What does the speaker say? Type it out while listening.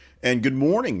And good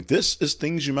morning. This is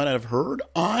Things You Might Not Have Heard.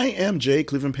 I am Jay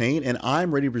Cleveland Payne, and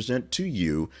I'm ready to present to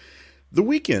you the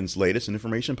weekend's latest in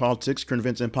information, politics, current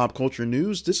events, and pop culture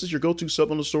news. This is your go-to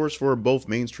supplemental source for both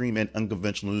mainstream and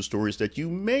unconventional news stories that you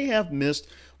may have missed,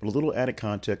 with a little added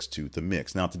context to the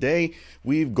mix. Now, today,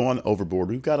 we've gone overboard.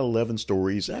 We've got 11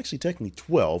 stories, actually technically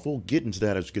 12. We'll get into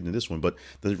that as we get into this one, but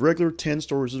the regular 10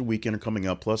 stories of the weekend are coming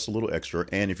up, plus a little extra.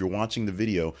 And if you're watching the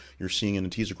video, you're seeing in the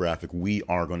teaser graphic, we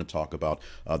are going to talk about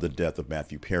the death of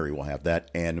Matthew Perry. We'll have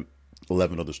that and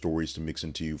 11 other stories to mix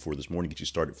into you for this morning, get you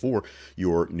started for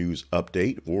your news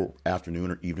update or afternoon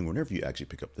or evening, whenever you actually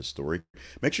pick up this story.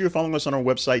 Make sure you're following us on our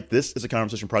website. This is a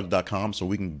conversationproject.com, so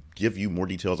we can give you more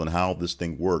details on how this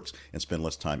thing works and spend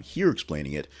less time here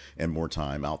explaining it and more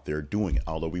time out there doing it.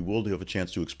 Although we will have a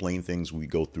chance to explain things when we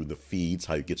go through the feeds,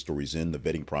 how you get stories in, the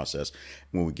vetting process,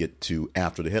 when we get to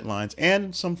after the headlines,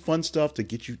 and some fun stuff to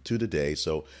get you to the day.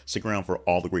 So stick around for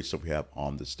all the great stuff we have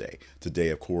on this day. Today,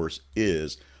 of course,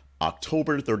 is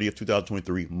October 30th,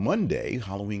 2023, Monday,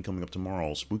 Halloween coming up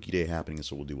tomorrow, spooky day happening,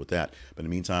 so we'll deal with that. But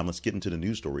in the meantime, let's get into the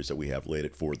news stories that we have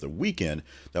laid for the weekend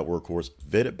that were, of course,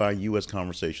 vetted by U.S.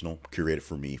 Conversational, curated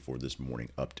for me for this morning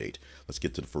update. Let's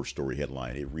get to the first story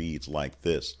headline. It reads like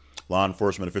this. Law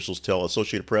enforcement officials tell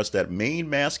Associated Press that Maine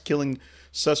mass killing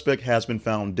suspect has been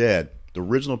found dead. The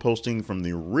original posting from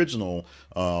the original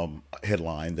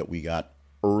headline that we got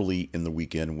early in the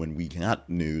weekend when we got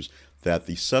news that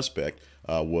the suspect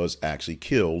was actually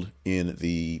killed in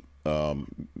the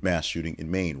mass shooting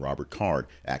in Maine. Robert Card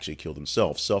actually killed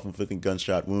himself. Self-inflicted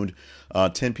gunshot wound.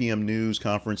 10 p.m. news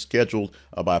conference scheduled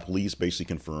by police basically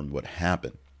confirmed what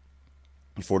happened.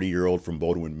 A 40-year-old from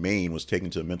Baldwin, Maine, was taken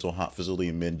to a mental health facility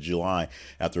in mid-July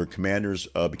after commanders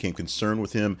became concerned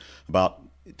with him about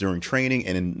during training.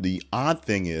 And the odd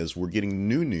thing is, we're getting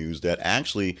new news that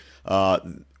actually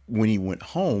when he went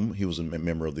home, he was a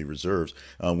member of the reserves.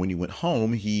 When he went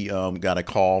home, he got a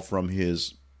call from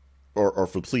his, or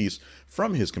for police,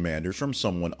 from his commanders, from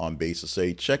someone on base to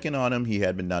say, check in on him. He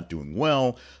had been not doing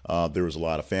well. There was a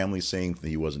lot of families saying that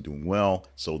he wasn't doing well.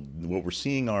 So what we're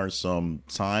seeing are some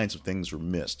signs of things were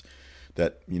missed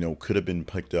that, could have been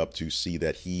picked up to see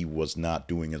that he was not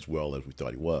doing as well as we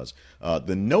thought he was.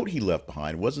 The note he left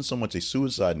behind wasn't so much a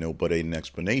suicide note, but an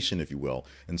explanation, if you will.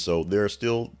 And so there are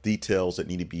still details that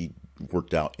need to be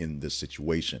worked out in this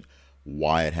situation.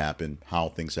 Why it happened, how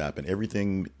things happened,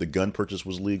 everything. The gun purchase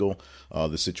was legal,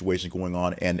 the situation going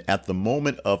on. And at the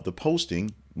moment of the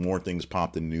posting, more things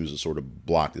popped in the news to sort of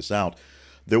block this out.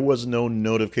 There was no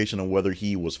notification on whether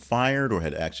he was fired or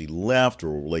had actually left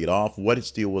or laid off. What his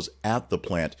deal was at the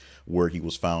plant where he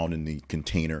was found in the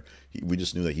container. We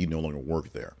just knew that he no longer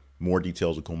worked there. More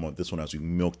details will come on this one as we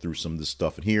milk through some of this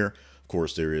stuff in here. Of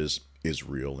course, there is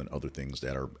Israel and other things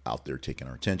that are out there taking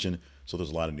our attention. So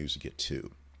there's a lot of news to get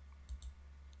to.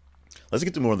 Let's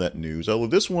get to more of that news. Although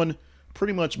this one,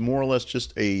 pretty much more or less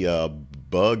just a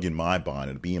bug in my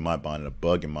bonnet, a bee in my bonnet, a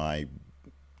bug in my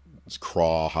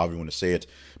craw, however you want to say it,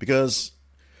 because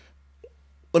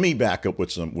let me back up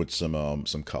with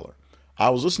some color. I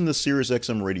was listening to Sirius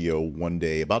XM radio one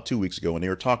day about 2 weeks ago, and they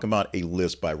were talking about a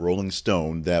list by Rolling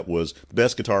Stone that was the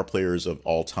best guitar players of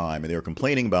all time, and they were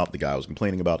complaining about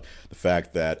the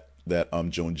fact that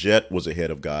Joan Jett was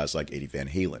ahead of guys like Eddie Van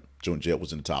Halen. Joan Jett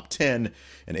was in the top 10,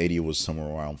 and Eddie was somewhere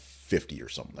around 50 or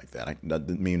something like that. That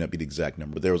may not be the exact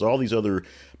number, but there was all these other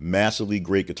massively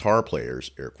great guitar players,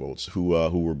 air quotes, who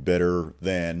were better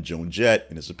than Joan Jett,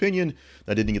 in his opinion,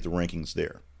 that didn't get the rankings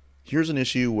there. Here's an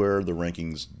issue where the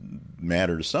rankings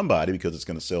matter to somebody because it's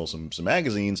going to sell some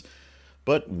magazines,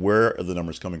 but where are the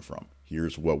numbers coming from?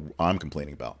 Here's what I'm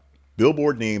complaining about.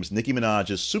 Billboard names Nicki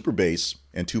Minaj's Super Bass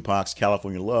and Tupac's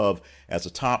California Love as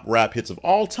the top rap hits of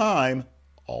all time,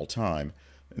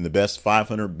 in the best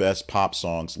 500 best pop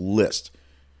songs list.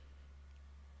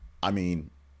 I mean,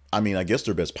 I guess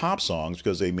they're best pop songs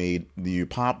because they made the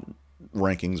pop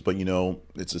rankings, but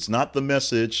it's not the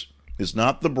Message, it's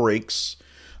not the Breaks,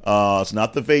 it's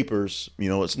not the Vapors,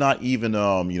 it's not even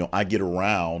I Get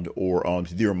Around or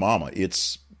Dear Mama.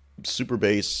 It's Super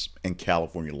Bass and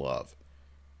California Love.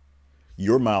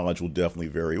 Your mileage will definitely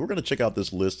vary. We're going to check out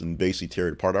this list and basically tear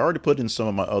it apart. I already put in some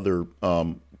of my other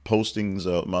postings,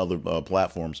 my other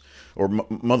platforms, or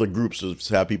my other groups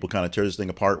to have people kind of tear this thing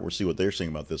apart. We'll see what they're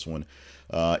saying about this one.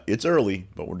 It's early,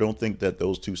 but we don't think that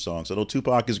those two songs, although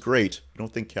Tupac is great, I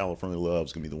don't think California Love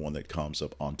is going to be the one that comes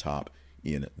up on top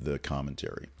in the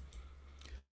commentary.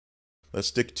 Let's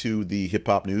stick to the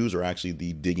hip-hop news, or actually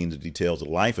the digging into details of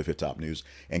the life of hip-hop news,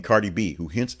 and Cardi B, who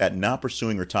hints at not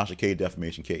pursuing her Tasha K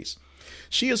defamation case.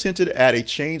 She has hinted at a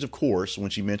change of course when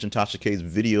she mentioned Tasha K's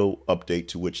video update,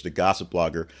 to which the gossip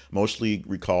blogger mostly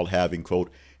recalled having,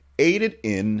 quote, aided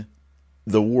in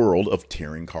the world of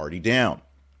tearing Cardi down.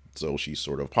 So she's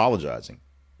sort of apologizing.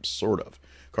 Sort of.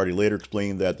 Cardi later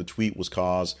explained that the tweet was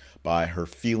caused by her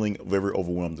feeling very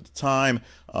overwhelmed at the time.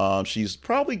 She's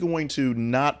probably going to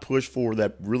not push for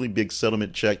that really big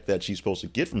settlement check that she's supposed to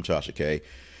get from Tasha K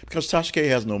because Tasha K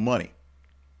has no money.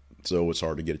 So it's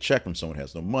hard to get a check from someone who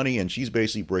has no money, and she's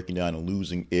basically breaking down and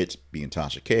losing it, being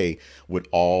Tasha K, with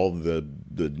all the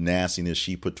nastiness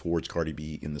she put towards Cardi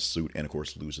B in the suit, and of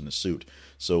course losing the suit.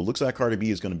 So it looks like Cardi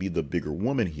B is going to be the bigger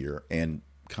woman here and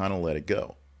kind of let it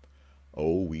go.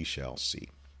 Oh, we shall see.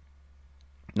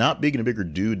 Not big and a bigger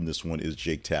dude in this one is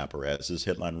Jake Tapper. As this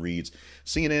headline reads,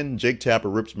 CNN, Jake Tapper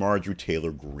rips Marjorie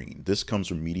Taylor Greene. This comes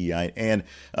from Mediaite, and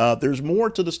there's more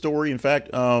to the story. In fact,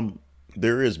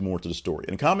 there is more to the story.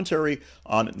 In a commentary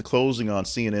on the closing on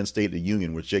CNN State of the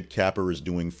Union, which Jake Tapper is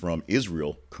doing from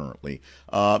Israel currently,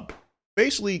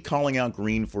 basically calling out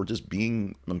Greene for just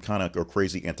being kind of a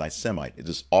crazy anti-Semite. It's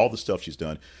just all the stuff she's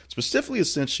done. Specifically,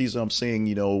 since she's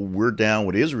saying, we're down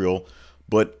with Israel,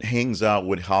 but hangs out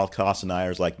with Holocaust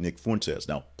deniers like Nick Fuentes.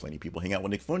 Now, plenty of people hang out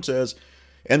with Nick Fuentes,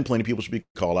 and plenty of people should be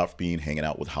called out for hanging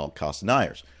out with Holocaust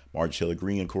deniers. Marjorie Taylor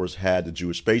Greene, of course, had the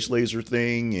Jewish space laser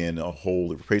thing and a whole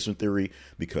replacement theory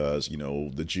because,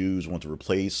 the Jews want to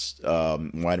replace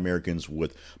white Americans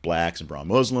with blacks and brown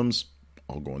Muslims.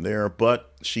 All going there,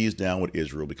 but she's down with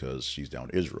Israel because she's down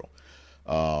with Israel.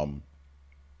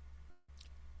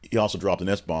 He also dropped an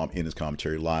S-bomb in his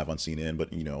commentary live on CNN, but,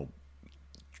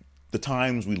 the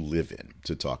times we live in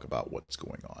to talk about what's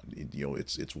going on.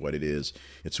 It's what it is.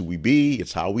 It's who we be.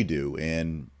 It's how we do,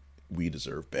 and we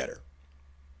deserve better.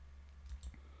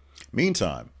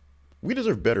 Meantime, we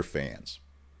deserve better fans.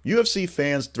 UFC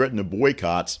fans threaten to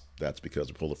boycotts. That's because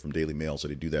they pull it from Daily Mail, so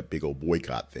they do that big old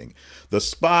boycott thing. The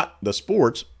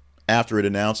Sports, after it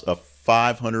announced a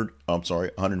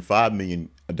 $105 million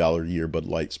a year Bud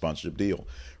Light sponsorship deal.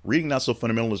 Reading Not So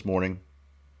Fundamental this morning.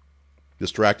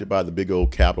 Distracted by the big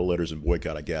old capital letters and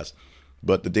boycott, I guess.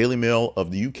 But the Daily Mail of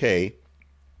the UK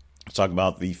is talking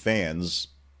about the fans,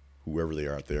 whoever they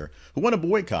are out there, who want to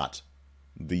boycott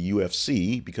the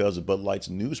UFC because of Bud Light's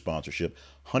new sponsorship,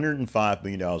 $105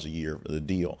 million a year for the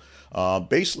deal.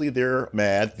 Basically, they're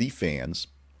mad, the fans,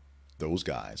 those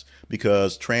guys,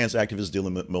 because trans activist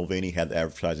Dylan Mulvaney had the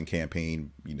advertising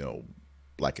campaign,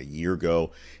 like a year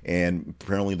ago, and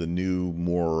apparently the new,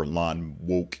 more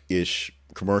non-woke-ish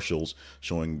commercials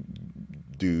showing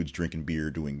dudes drinking beer,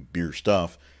 doing beer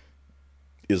stuff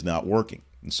is not working.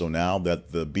 And so now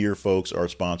that the beer folks are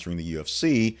sponsoring the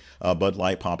UFC, Bud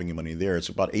Light pumping in money there. It's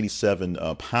about 87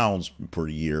 pounds per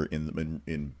year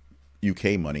in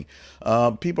UK money.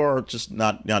 People are just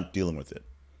not dealing with it.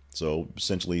 So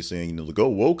essentially saying, go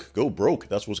woke, go broke.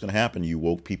 That's what's going to happen, you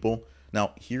woke people.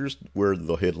 Now, here's where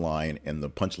the headline and the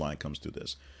punchline comes to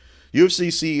this. UFC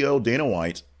CEO Dana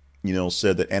White,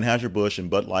 said that Anheuser-Busch and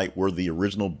Bud Light were the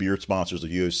original beer sponsors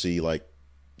of UFC like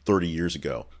 30 years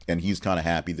ago. And he's kind of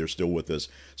happy they're still with us,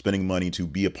 spending money to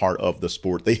be a part of the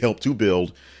sport they helped to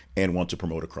build and want to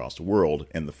promote across the world.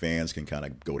 And the fans can kind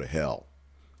of go to hell.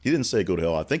 He didn't say go to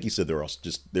hell. I think he said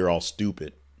they're all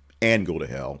stupid and go to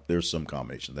hell. There's some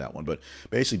combination of that one. But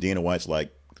basically, Dana White's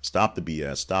like, stop the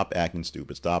BS, stop acting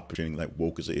stupid, stop pretending like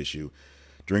woke is an issue,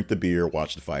 drink the beer,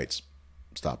 watch the fights,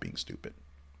 stop being stupid.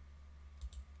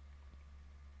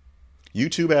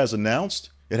 YouTube has announced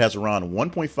it has around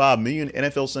 1.5 million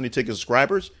NFL Sunday Ticket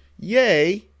subscribers.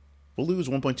 Yay! We'll lose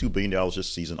 $1.2 billion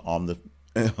this season on the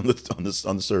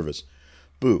service.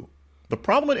 Boo. The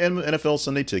problem with NFL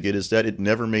Sunday Ticket is that it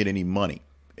never made any money.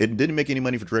 It didn't make any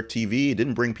money for DirecTV. It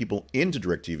didn't bring people into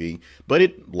DirecTV. But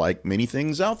it, like many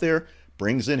things out there,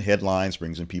 brings in headlines,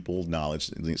 brings in people's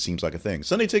knowledge. It seems like a thing.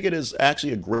 Sunday Ticket is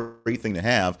actually a great thing to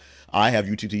have. I have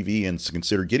YouTube TV and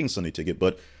considered getting Sunday Ticket,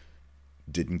 but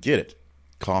didn't get it.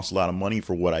 Costs a lot of money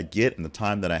for what I get and the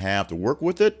time that I have to work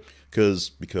with it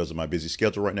because of my busy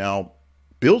schedule right now.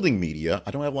 Building media, I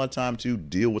don't have a lot of time to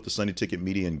deal with the Sunday Ticket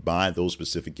media and buy those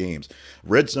specific games.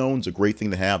 Red Zone's a great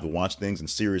thing to have to watch things, and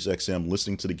SiriusXM,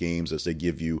 listening to the games as they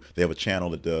give you. They have a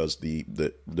channel that does the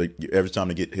every time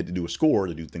they get hit to do a score,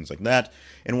 to do things like that,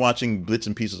 and watching bits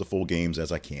and pieces of full games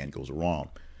as I can goes wrong.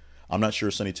 I'm not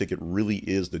sure Sunday Ticket really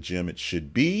is the gem it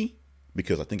should be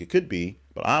because I think it could be,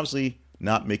 but obviously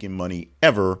not making money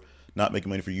ever. Not making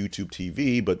money for YouTube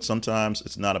TV, but sometimes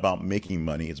it's not about making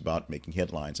money. It's about making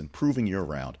headlines and proving you're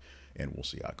around, and we'll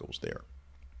see how it goes there.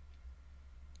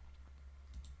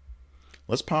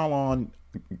 Let's pile on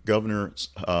Governor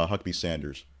Huckabee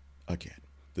Sanders again.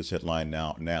 This headline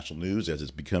now national news as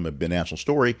it's become a national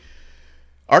story.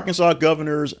 Arkansas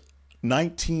governor's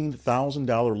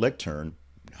 $19,000 lectern,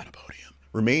 not a podium,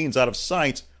 remains out of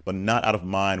sight but not out of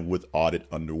mind with audit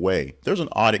underway. There's an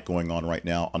audit going on right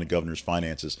now on the governor's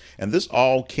finances, and this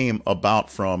all came about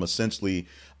from essentially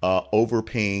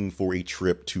overpaying for a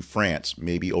trip to France,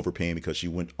 maybe overpaying because she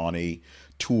went on a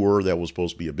tour that was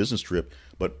supposed to be a business trip,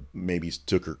 but maybe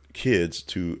took her kids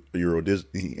to Euro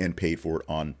Disney and paid for it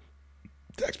on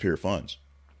taxpayer funds.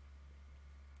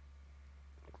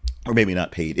 Or maybe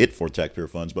not paid it for taxpayer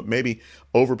funds, but maybe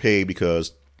overpaid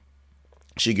because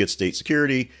she gets state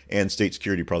security, and state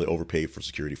security probably overpaid for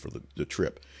security for the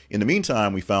trip. In the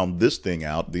meantime, we found this thing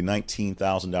out, the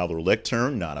 $19,000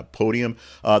 lectern, not a podium,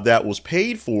 that was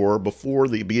paid for before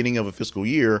the beginning of a fiscal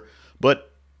year,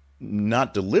 but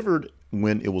not delivered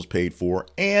when it was paid for,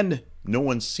 and no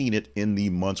one's seen it in the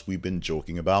months we've been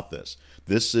joking about this.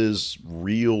 This is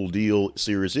real deal,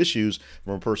 serious issues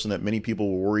from a person that many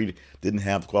people were worried didn't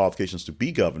have the qualifications to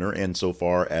be governor, and so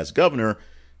far as governor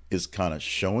is kind of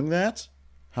showing that.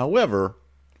 However,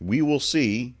 we will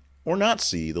see or not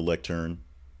see the lectern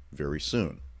very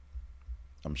soon.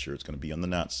 I'm sure it's going to be on the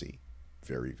not see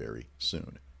very, very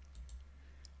soon.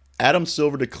 Adam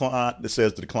Silver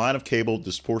says the decline of cable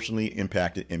disproportionately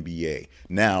impacted NBA.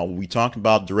 Now, we talked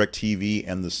about DirecTV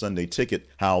and the Sunday Ticket,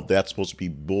 how that's supposed to be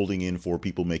building in for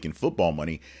people making football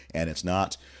money, and it's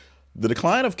not. The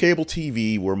decline of cable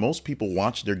TV, where most people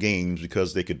watch their games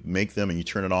because they could make them and you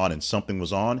turn it on and something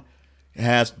was on,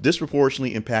 has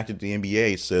disproportionately impacted the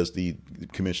NBA, says the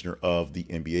commissioner of the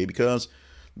NBA, because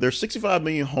there's 65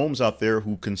 million homes out there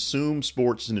who consume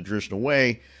sports in the traditional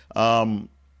way,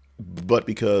 but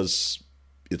because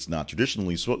it's not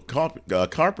traditionally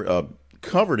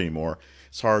covered anymore,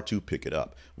 it's hard to pick it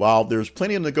up. While there's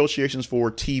plenty of negotiations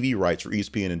for TV rights for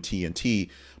ESPN and TNT,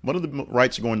 one of the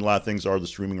rights going to a lot of things are the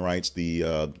streaming rights.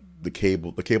 The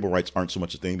cable rights aren't so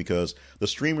much a thing because the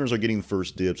streamers are getting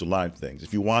first dibs on a lot of things.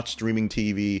 If you watch streaming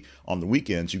TV on the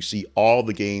weekends, you see all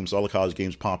the games, all the college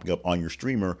games popping up on your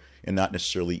streamer and not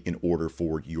necessarily in order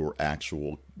for your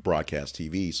actual broadcast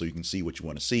TV. So you can see what you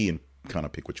want to see and kind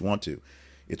of pick what you want to.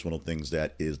 It's one of the things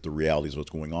that is the realities of what's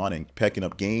going on, and picking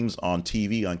up games on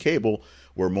TV, on cable,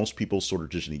 where most people sort of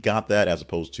traditionally got that, as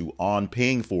opposed to on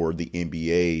paying for the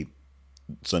NBA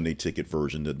Sunday Ticket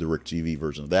version, the DirecTV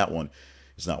version of that one,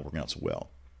 is not working out so well.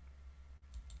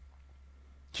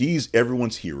 He's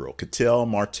everyone's hero. Ketel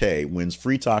Marte wins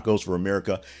free tacos for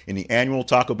America in the annual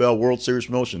Taco Bell World Series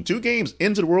promotion. 2 games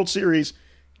into the World Series.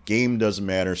 Game doesn't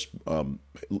matter.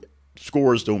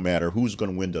 Scores don't matter. Who's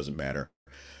going to win doesn't matter.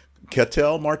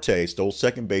 Ketel Marte stole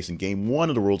second base in Game 1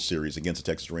 of the World Series against the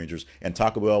Texas Rangers, and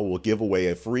Taco Bell will give away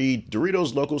a free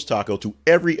Doritos Locos taco to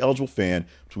every eligible fan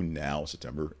between now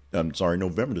and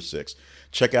November the 6th.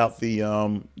 Check out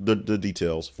the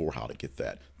details for how to get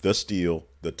that. The steal,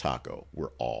 the taco.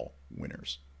 We're all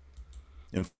winners.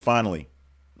 And finally,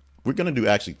 we're going to do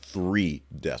actually 3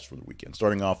 deaths for the weekend.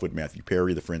 Starting off with Matthew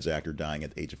Perry, the Friends actor, dying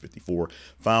at the age of 54,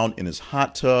 found in his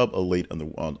hot tub late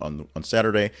on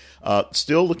Saturday.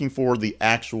 Still looking for the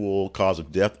actual cause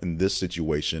of death in this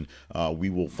situation.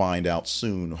 We will find out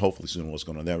soon, hopefully soon, what's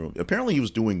going on there. Apparently, he was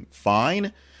doing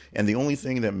fine. And the only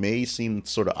thing that may seem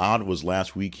sort of odd was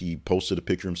last week he posted a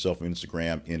picture of himself on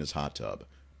Instagram in his hot tub.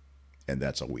 And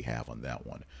that's all we have on that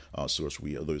one.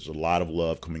 There's a lot of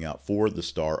love coming out for the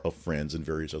star of Friends and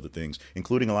various other things,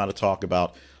 including a lot of talk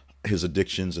about his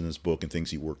addictions in his book and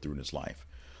things he worked through in his life.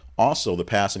 Also, the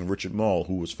passing of Richard Mull,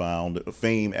 who was found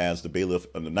fame as the bailiff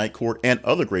of the Night Court and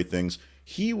other great things.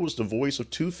 He was the voice of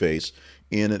Two-Face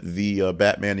in the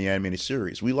Batman the Animated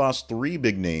Series. We lost 3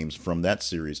 big names from that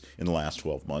series in the last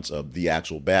 12 months. Of the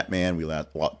actual Batman, we lost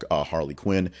Harley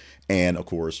Quinn, and of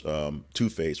course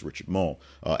Two-Face, Richard Mull,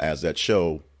 as that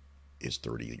show is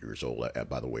 30 years old,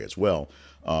 by the way, as well.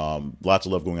 Lots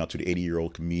of love going out to the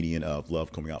 80-year-old comedian, of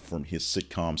love coming out from his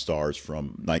sitcom stars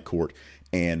from Night Court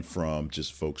and from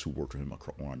just folks who worked with him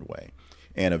along the way.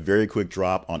 And a very quick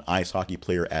drop on ice hockey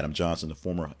player Adam Johnson, the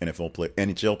former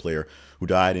NHL player who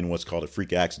died in what's called a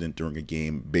freak accident during a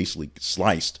game, basically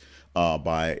sliced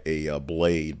by a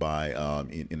blade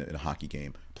in a hockey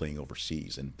game playing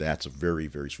overseas. And that's a very,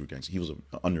 very freak accident. He was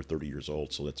under 30 years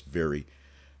old, so that's very,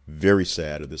 very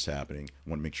sad of this happening. I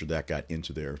want to make sure that got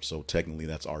into there. So technically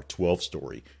that's our 12th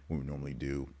story when we normally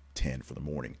do 10 for the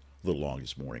morning. A little long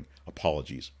this morning.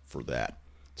 Apologies for that.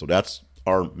 So that's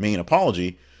our main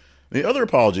apology. The other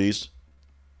apologies,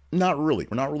 not really.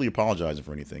 We're not really apologizing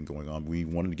for anything going on. We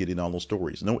wanted to get in on those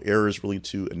stories. No errors really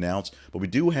to announce, but we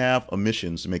do have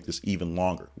omissions to make this even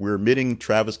longer. We're omitting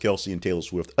Travis Kelce and Taylor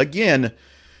Swift again,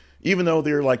 even though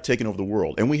they're like taking over the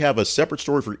world. And we have a separate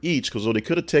story for each because they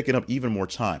could have taken up even more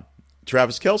time.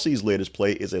 Travis Kelce's latest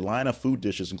play is a line of food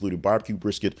dishes, including barbecue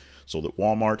brisket, sold at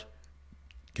Walmart.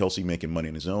 Kelce making money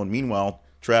on his own. Meanwhile,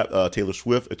 Taylor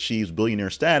Swift achieves billionaire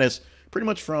status pretty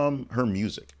much from her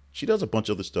music. She does a bunch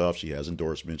of other stuff. She has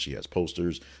endorsements. She has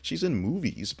posters. She's in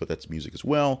movies, but that's music as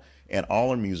well. And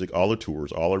all her music, all her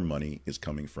tours, all her money is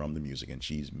coming from the music. And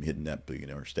she's hitting that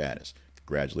billionaire status.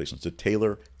 Congratulations to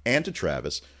Taylor and to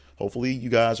Travis. Hopefully you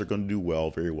guys are going to do well,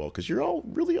 very well, because you're all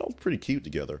really all pretty cute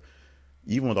together,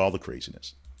 even with all the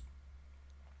craziness.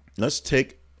 Let's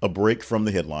take a break from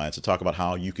the headlines to talk about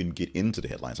how you can get into the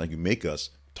headlines, how you make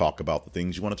us talk about the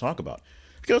things you want to talk about.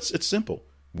 Because it's simple.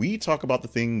 We talk about the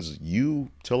things you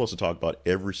tell us to talk about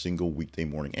every single weekday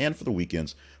morning and for the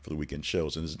weekends, for the weekend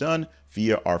shows. And it's done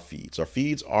via our feeds. Our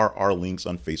feeds are our links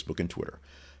on Facebook and Twitter.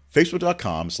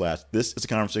 Facebook.com/This Is a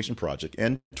Conversation Project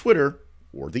and Twitter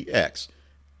or the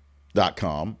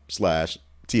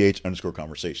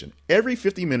X.com/TH_conversation. Every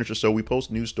 50 minutes or so, we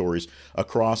post news stories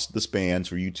across the spans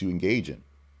for you to engage in.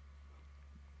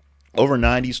 Over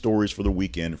 90 stories for the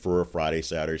weekend for a Friday,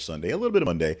 Saturday, Sunday, a little bit of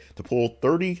Monday, to pull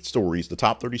 30 stories, the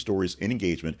top 30 stories in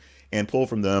engagement, and pull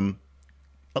from them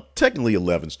technically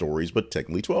 11 stories, but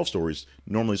technically 12 stories.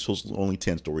 Normally it's supposed to only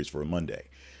 10 stories for a Monday.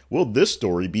 Will this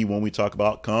story be one we talk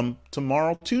about come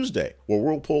tomorrow, Tuesday, where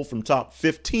we'll pull from top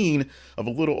 15 of a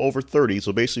little over 30.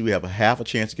 So basically we have a half a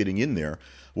chance of getting in there.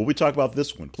 Will we talk about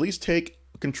this one? Please take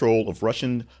control of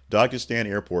Russian Dagestan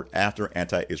airport after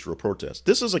anti-Israel protests.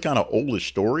 This is a kind of oldish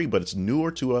story, but it's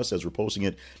newer to us as we're posting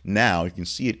it now. You can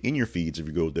see it in your feeds if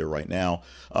you go there right now.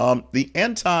 The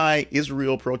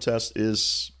anti-Israel protest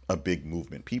is a big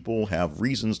movement. People have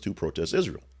reasons to protest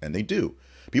Israel, and they do.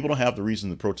 People don't have the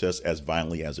reason to protest as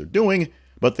violently as they're doing,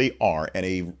 but they are.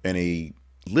 And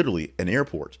literally an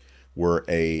airport where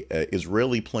a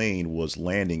Israeli plane was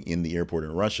landing in the airport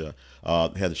in Russia,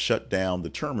 had to shut down the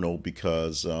terminal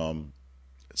because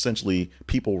essentially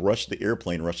people rushed the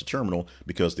airplane, rushed the terminal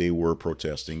because they were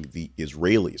protesting the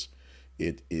Israelis.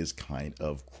 It is kind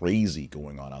of crazy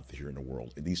going on out here in the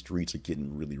world. These streets are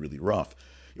getting really, really rough.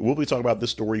 We'll be talking about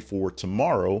this story for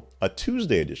tomorrow, a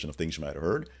Tuesday edition of Things You Might Have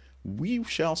Heard. We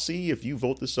shall see if you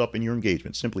vote this up in your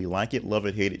engagement. Simply like it, love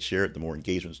it, hate it, share it. The more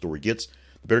engagement the story gets,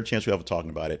 the better chance we have of talking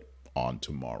about it on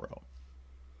tomorrow.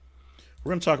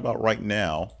 We're going to talk about right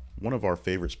now one of our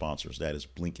favorite sponsors, that is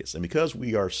Blinkist. And because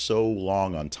we are so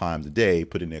long on time today,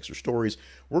 put in extra stories,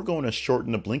 we're going to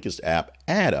shorten the Blinkist app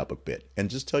ad up a bit and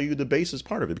just tell you the basic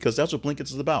part of it, because that's what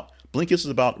Blinkist is about. Blinkist is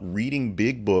about reading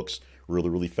big books really,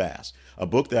 really fast. A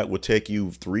book that would take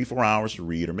you 3-4 hours to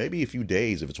read, or maybe a few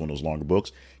days if it's one of those longer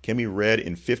books, can be read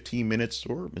in 15 minutes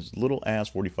or as little as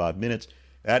 45 minutes.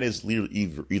 That is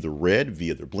either read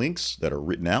via the blinks that are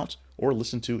written out or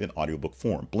listened to in audiobook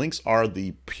form. Blinks are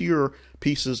the pure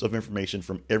pieces of information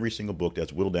from every single book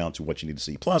that's whittled down to what you need to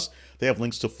see. Plus, they have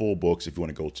links to full books if you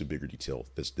want to go to bigger detail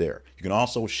that's there. You can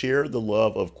also share the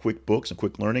love of quick books and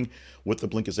quick learning with the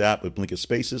Blinkist app, with Blinkist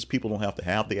Spaces. People don't have to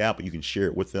have the app, but you can share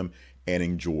it with them and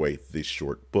enjoy these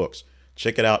short books.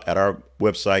 Check it out at our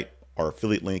website, our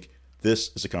affiliate link.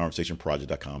 This is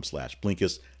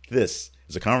theconversationproject.com/Blinkist. This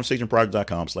is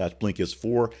theconversationproject.com/Blinkist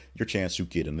for your chance to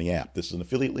get in the app. This is an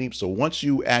affiliate link, so once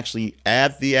you actually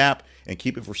add the app and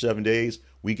keep it for 7 days,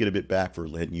 we get a bit back for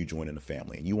letting you join in the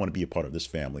family. And you want to be a part of this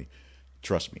family,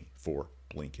 trust me, for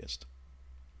Blinkist.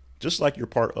 Just like you're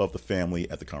part of the family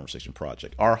at The Conversation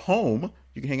Project. Our home,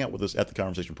 you can hang out with us at The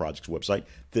Conversation Project's website.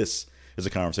 This is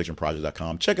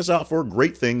theconversationproject.com. Check us out for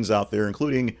great things out there,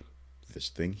 including this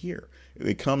thing here.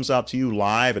 It comes out to you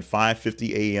live at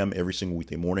 5:50 a.m. every single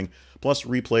weekday morning, plus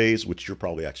replays, which you're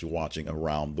probably actually watching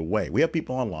around the way. We have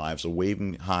people on live, so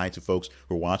waving hi to folks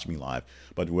who are watching me live,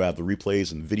 but we have the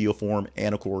replays in video form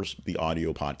and, of course, the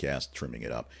audio podcast, trimming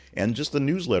it up, and just the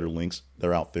newsletter links that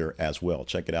are out there as well.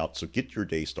 Check it out. So get your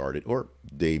day started, or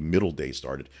middle day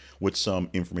started, with some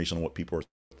information on what people are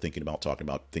thinking about, talking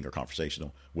about, think are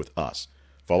conversational with us.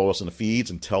 Follow us on the feeds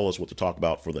and tell us what to talk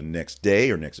about for the next day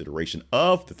or next iteration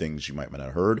of the things you might not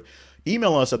have heard.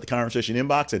 Email us at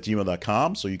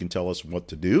theconversationinbox@gmail.com so you can tell us what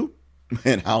to do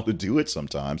and how to do it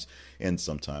sometimes. And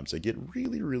sometimes they get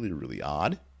really, really, really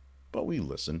odd, but we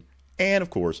listen. And,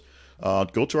 of course,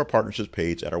 go to our partnerships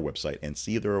page at our website and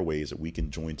see if there are ways that we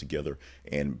can join together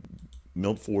and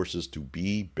meld forces to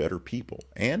be better people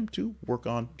and to work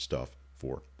on stuff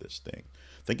for this thing.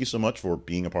 Thank you so much for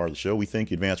being a part of the show. We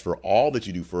thank you in advance for all that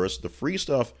you do for us. The free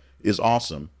stuff is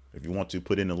awesome. If you want to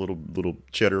put in a little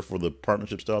cheddar for the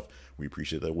partnership stuff, we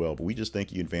appreciate that well. But we just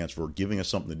thank you in advance for giving us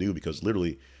something to do, because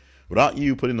literally, without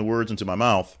you putting the words into my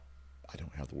mouth, I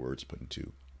don't have the words put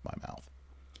into my mouth.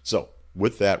 So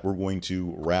with that, we're going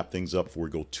to wrap things up before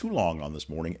we go too long on this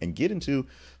morning and get into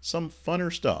some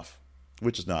funner stuff.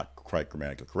 which is not quite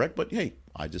grammatically correct, but hey,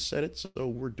 I just said it, so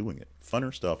we're doing it.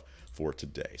 Funner stuff for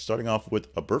today. Starting off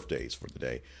with birthdays for the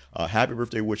day. Happy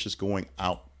birthday wishes going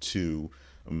out to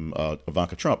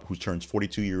Ivanka Trump, who turns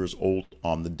 42 years old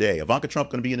on the day. Ivanka Trump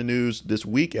going to be in the news this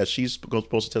week as she's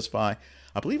supposed to testify.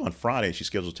 I believe on Friday she's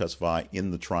scheduled to testify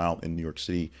in the trial in New York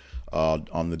City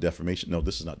on the defamation. No,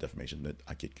 this is not defamation.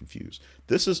 I get confused.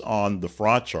 This is on the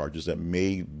fraud charges that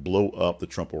may blow up the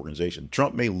Trump organization.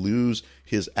 Trump may lose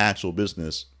his actual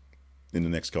business in the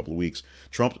next couple of weeks.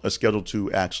 Trump is scheduled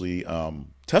to actually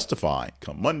testify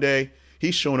come Monday.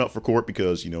 He's showing up for court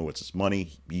because, it's his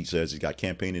money. He says he's got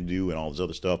campaigning to do and all this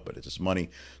other stuff, but it's his money.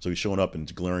 So he's showing up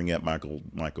and glaring at Michael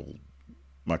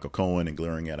Cohen and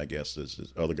glaring at, I guess,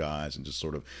 his other guys and just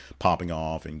sort of popping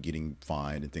off and getting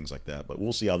fined and things like that. But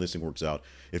we'll see how this thing works out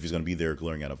if he's going to be there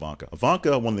glaring at Ivanka.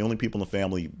 Ivanka, one of the only people in the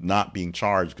family not being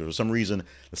charged because for some reason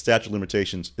the statute of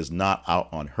limitations is not out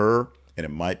on her, and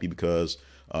it might be because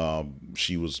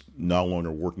she was no longer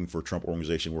working for a Trump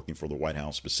organization, working for the White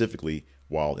House specifically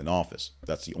while in office.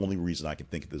 That's the only reason I can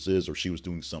think this is, or she was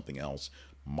doing something else,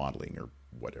 modeling or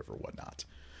whatnot.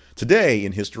 Today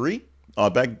in history,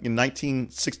 back in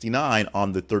 1969,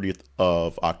 on the 30th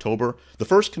of October, the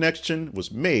first connection was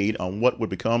made on what would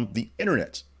become the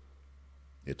internet.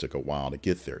 It took a while to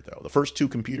get there, though. The first two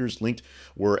computers linked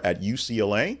were at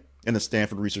UCLA and the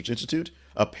Stanford Research Institute,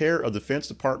 a pair of Defense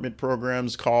Department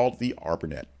programs called the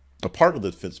ARPANET. A part of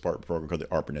the Defense Department program called the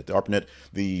ARPANET. The ARPANET,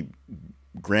 the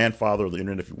grandfather of the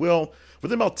internet, if you will.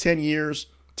 Within about 10 years,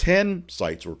 10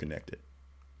 sites were connected.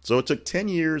 So it took 10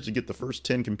 years to get the first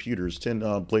 10 computers,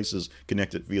 10 places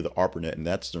connected via the ARPANET, and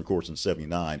that's, of course, in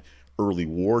 79, early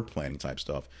war planning type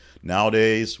stuff.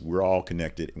 Nowadays, we're all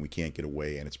connected and we can't get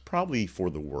away, and it's probably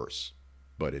for the worse,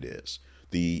 but it is.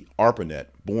 The ARPANET,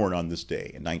 born on this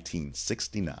day in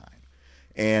 1969.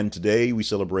 And today we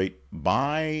celebrate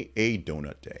Buy a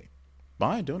Donut Day.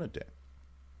 Buy a Donut Day.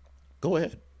 Go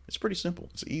ahead. It's pretty simple.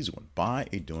 It's an easy one. Buy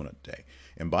a Donut Day.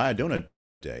 And Buy a Donut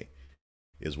Day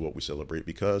is what we celebrate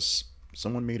because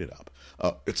someone made it up.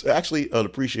 It's actually an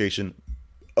appreciation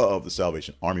of the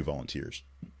Salvation Army volunteers.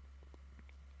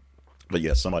 But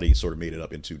yes, somebody sort of made it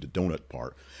up into the donut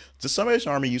part. The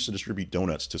Salvation Army used to distribute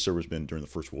donuts to servicemen during the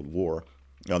First World War.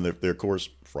 They're, of course,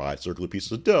 fried circular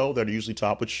pieces of dough that are usually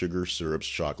topped with sugar, syrups,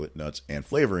 chocolate, nuts, and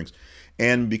flavorings.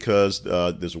 And because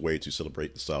there's a way to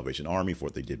celebrate the Salvation Army for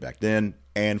what they did back then,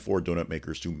 and for donut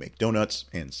makers to make donuts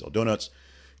and sell donuts,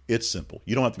 it's simple.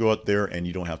 You don't have to go out there and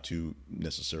you don't have to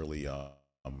necessarily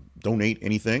donate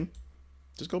anything.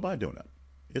 Just go buy a donut.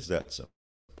 It's that simple.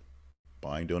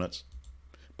 Buying donuts.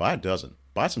 Buy a dozen.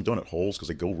 Buy some donut holes because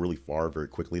they go really far very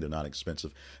quickly. They're not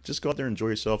expensive. Just go out there and enjoy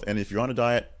yourself. And if you're on a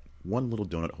diet, one little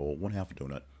donut hole, one half a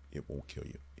donut, it won't kill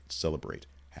you. Celebrate.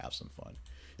 Have some fun.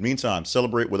 In the meantime,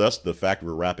 celebrate with us the fact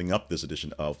we're wrapping up this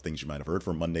edition of Things You Might Have Heard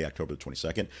for Monday, October the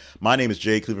 22nd. My name is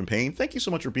Jay Cleveland Payne. Thank you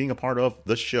so much for being a part of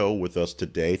the show with us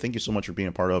today. Thank you so much for being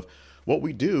a part of what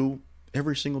we do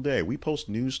every single day. We post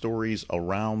news stories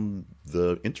around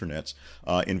the internets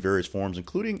in various forms,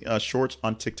 including shorts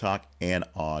on TikTok and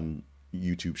on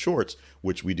YouTube Shorts,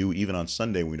 which we do even on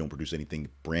Sunday when we don't produce anything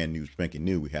brand new, spanking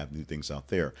new. We have new things out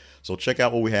there. So check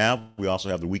out what we have. We also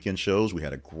have the weekend shows. We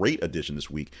had a great edition this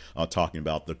week talking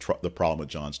about the problem with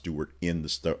Jon Stewart in the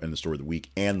story of the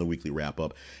week and the weekly wrap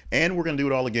up. And we're going to do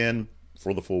it all again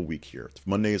for the full week here.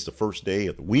 Monday is the first day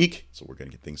of the week, so we're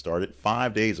going to get things started.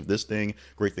 5 days of this thing,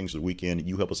 great things for the weekend.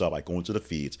 You help us out by going to the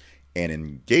feeds and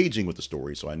engaging with the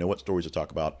stories. So I know what stories to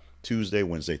talk about Tuesday,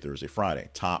 Wednesday, Thursday, Friday.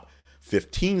 Top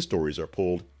 15 stories are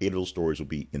pulled. 8 of those stories will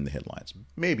be in the headlines.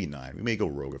 Maybe 9. We may go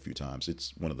rogue a few times.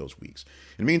 It's one of those weeks.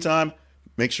 In the meantime,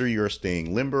 make sure you're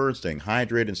staying limber, staying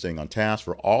hydrated, and staying on task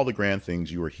for all the grand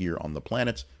things you are here on the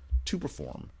planet to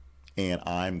perform. And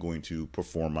I'm going to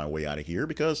perform my way out of here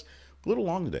because a little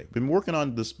long today. Been working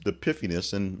on the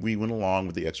piffiness, and we went along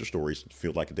with the extra stories. It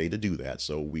felt like a day to do that,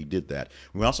 so we did that.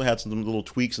 We also had some little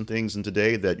tweaks and things in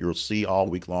today that you'll see all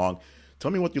week long.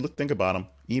 Tell me what you think about them.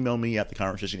 Email me at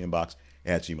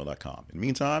theconversationinbox@gmail.com. In the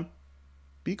meantime,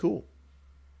 be cool,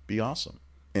 be awesome,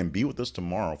 and be with us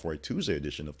tomorrow for a Tuesday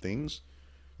edition of Things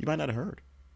You Might Not Have Heard.